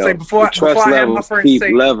doubt. I was saying before the trust I had my levels friends keep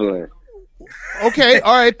say, leveling. Okay,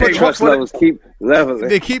 all right, but Hey, Trust levels keep leveling.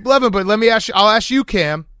 they keep leveling. But let me ask you. I'll ask you,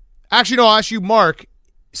 Cam. Actually, no, I'll ask you, Mark.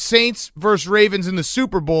 Saints versus Ravens in the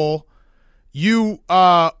Super Bowl. You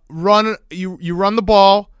run the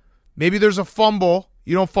ball. Maybe there's a fumble.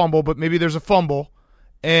 You don't fumble, but maybe there's a fumble.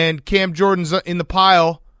 And Cam Jordan's in the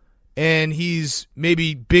pile, and he's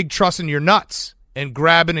maybe big trussing your nuts and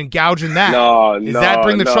grabbing and gouging that. Does that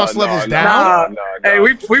bring the trust levels down? Hey,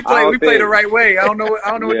 we played the right way. I don't know what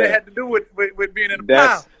Yeah. that had to do with being in the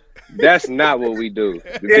pile. That's not what we do.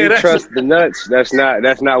 If Yeah, you that's- trust the nuts, that's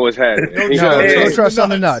not what's happening. You know No, what I no mean? trust on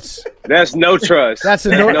the nuts. That's no trust. That's a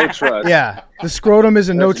no trust. Yeah, the scrotum is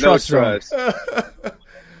a no That's trust zone. trust.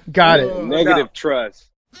 Got it. Negative trust.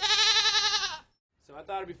 So I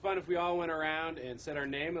thought it'd be fun if we all went around and said our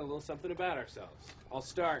name and a little something about ourselves. I'll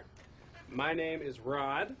start. My name is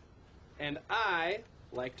Rod, and I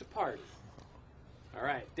like to party. All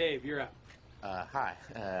right, Dave, you're up. Hi,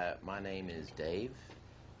 my name is Dave,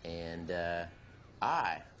 and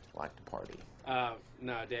I like to party.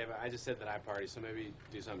 No, Dave, I just said that I party, so maybe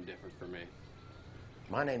do something different for me.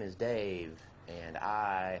 My name is Dave, and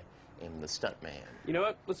I am the stuntman. You know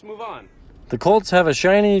what? Let's move on. The Colts have a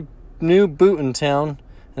shiny new boot in town,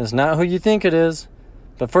 and it's not who you think it is.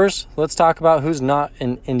 But first, let's talk about who's not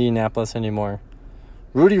in Indianapolis anymore.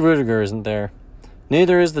 Rudy Rudiger isn't there.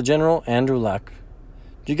 Neither is the General Andrew Luck.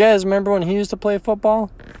 Do you guys remember when he used to play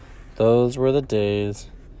football? Those were the days.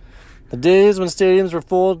 The days when stadiums were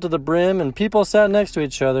full to the brim and people sat next to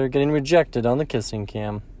each other getting rejected on the kissing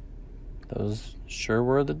cam. Those sure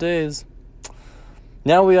were the days.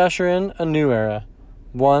 Now we usher in a new era.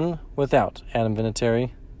 One without Adam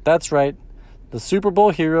Vinatieri. That's right. The Super Bowl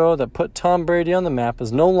hero that put Tom Brady on the map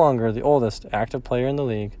is no longer the oldest active player in the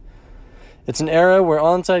league. It's an era where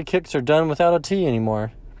onside kicks are done without a T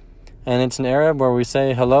anymore. And it's an era where we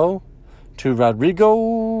say hello to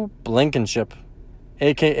Rodrigo Blankenship,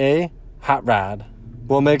 a.k.a. Hot Rod.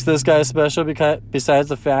 What makes this guy special besides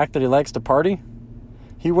the fact that he likes to party?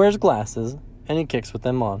 He wears glasses and he kicks with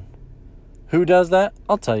them on. Who does that?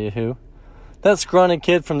 I'll tell you who. That scrawny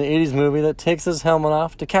kid from the 80s movie that takes his helmet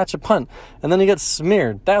off to catch a punt and then he gets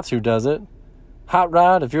smeared. That's who does it. Hot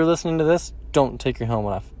Rod, if you're listening to this, don't take your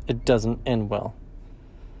helmet off. It doesn't end well.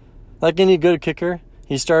 Like any good kicker,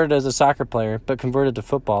 he started as a soccer player but converted to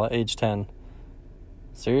football at age 10.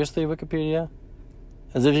 Seriously, Wikipedia?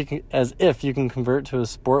 As if you can convert to a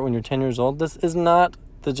sport when you're 10 years old? This is not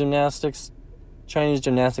the Chinese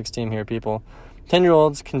gymnastics team here, people.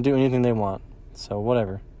 10-year-olds can do anything they want. So,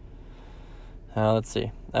 whatever. Let's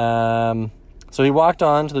see. So he walked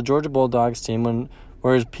on to the Georgia Bulldogs team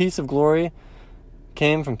where his piece of glory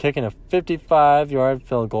came from kicking a 55-yard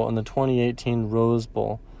field goal in the 2018 Rose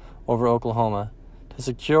Bowl over Oklahoma to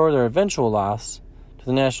secure their eventual loss to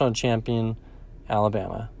the national champion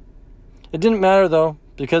Alabama. It didn't matter, though,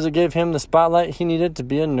 because it gave him the spotlight he needed to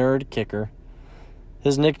be a nerd kicker.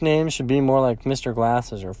 His nickname should be more like Mr.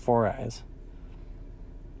 Glasses or Four Eyes.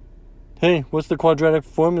 Hey, what's the quadratic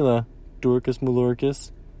formula, Dorcas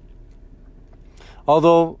Malorcas?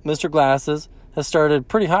 Although Mr. Glasses has started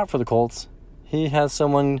pretty hot for the Colts, he has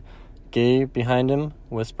someone gay behind him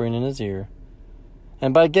whispering in his ear.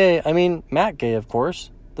 And by gay, I mean Matt Gay, of course,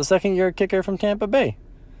 the second-year kicker from Tampa Bay.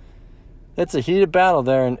 It's a heated battle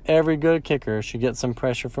there, and every good kicker should get some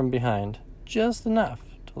pressure from behind, just enough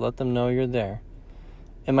to let them know you're there.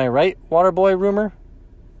 Am I right, Waterboy rumor?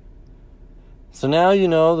 So now you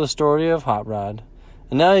know the story of Hot Rod,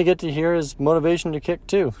 and now you get to hear his motivation to kick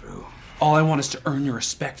too. All I want is to earn your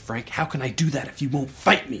respect, Frank. How can I do that if you won't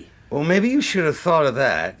fight me? Well, maybe you should have thought of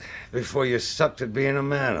that before you sucked at being a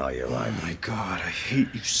man all your life. Oh my God, I hate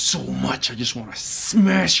you so much. I just want to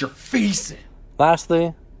smash your face in.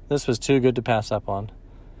 Lastly, this was too good to pass up on.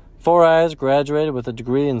 Four Eyes graduated with a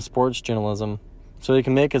degree in sports journalism, so he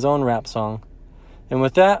can make his own rap song. And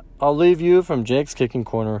with that, I'll leave you from Jake's Kicking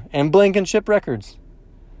Corner and Blankenship Records.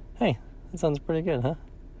 Hey, that sounds pretty good, huh?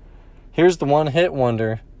 Here's the one-hit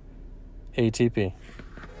wonder, ATP.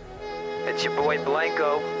 It's your boy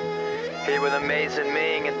Blanco, here with Amazing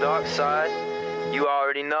Ming and Dark Side. You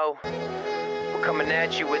already know, we're coming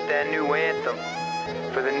at you with that new anthem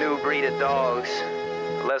for the new breed of dogs.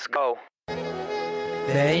 Let's go.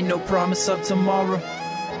 There ain't no promise of tomorrow,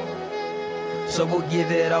 so we'll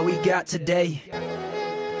give it all we got today.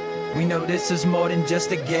 We know this is more than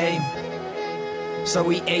just a game, so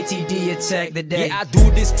we ATD attack the day. Yeah, I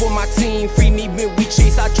do this for my team. Free me when we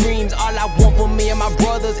chase our dreams. All I want for me and my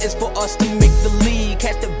brothers is for us to make the league.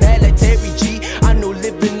 Catch the ball like Terry G. I know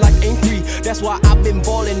living life ain't free. That's why I've been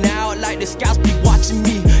balling out like the scouts be watching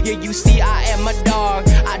me. Yeah, you see I am a dog.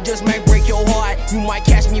 I just might break your heart. You might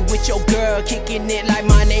catch me with your girl, kicking it like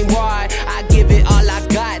my name Rod. I give it all I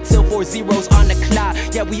got till 4 zeros on the clock.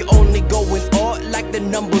 Yeah, we only going up like the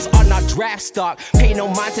numbers on our draft stock. Pay no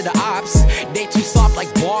mind to the ops. They too soft like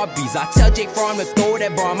Barbies. I tell Jake Farm to throw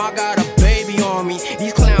that bomb. I got a baby on me.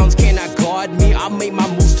 These clowns cannot guard me. I make my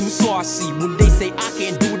moves too saucy. When they say I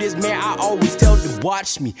can't do this, man, I always tell them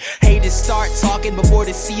watch me. Haters start talking before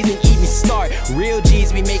the season even start. Real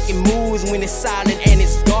G's be making moves when it's silent and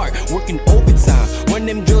it's dark. Working overtime. Run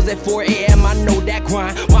them drills at 4 a.m. I know that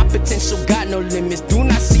grind. My potential got no limits. Do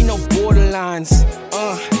not see no borderlines.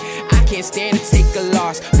 I can't stand to take a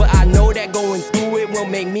loss, but I know that going through it will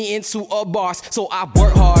make me into a boss. So I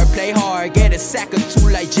work hard, play hard, get a sack or two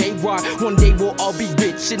like J-Rod. One day we'll all be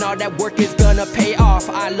rich and all that work is gonna pay off.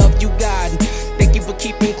 I love you, God. Thank you for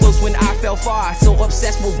keeping close when I fell far. So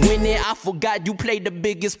obsessed with winning, I forgot you played the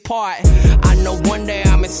biggest part. I know one day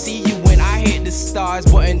I'ma see you when I hit the stars,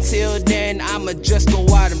 but until then I'ma just go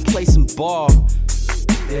out and play some ball.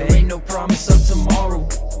 There ain't no promise of tomorrow,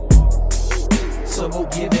 so we'll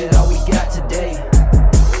give it all we got today.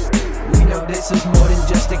 We know this is more than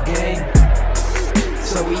just a game,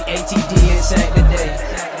 so we ATD attack the day.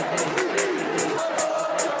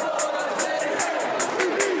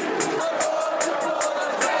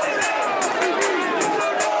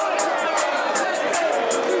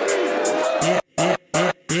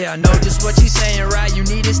 Yeah, I know just what you're saying, right? You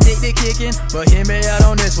need to stick to kicking, but hear me out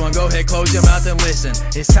on this one. Go ahead, close your mouth and listen.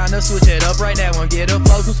 It's time to switch it up right now and get up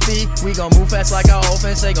close with speed. We gon' move fast like our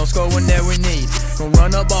offense, they gon' score whenever we need. Gon'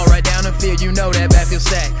 run the ball right down the field, you know that backfield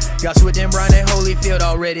sack. Got Swift and Brown at Holyfield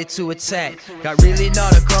all ready to attack. Got really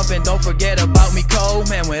not a crump and don't forget about me, Cole.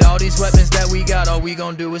 Man, with all these weapons that we got, all we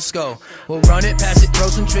gon' do is score. We'll run it, pass it, throw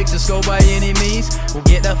some tricks and score by any means. We'll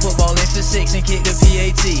get that football in for 6 and kick the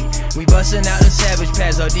PAT. We bustin' out the savage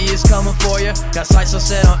pads, our D is coming for ya. Got sights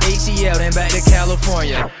set on ATL, then back to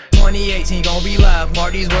California. 2018 gon' be live,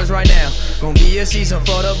 mark these words right now. Gon' be a season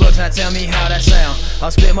for the books, now tell me how that sound.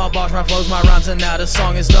 I'll spit my bars, my flows, my rhymes, and now the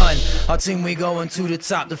song is done. Our team, we going to the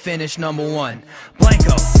top to finish #1.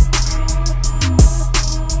 Blanco.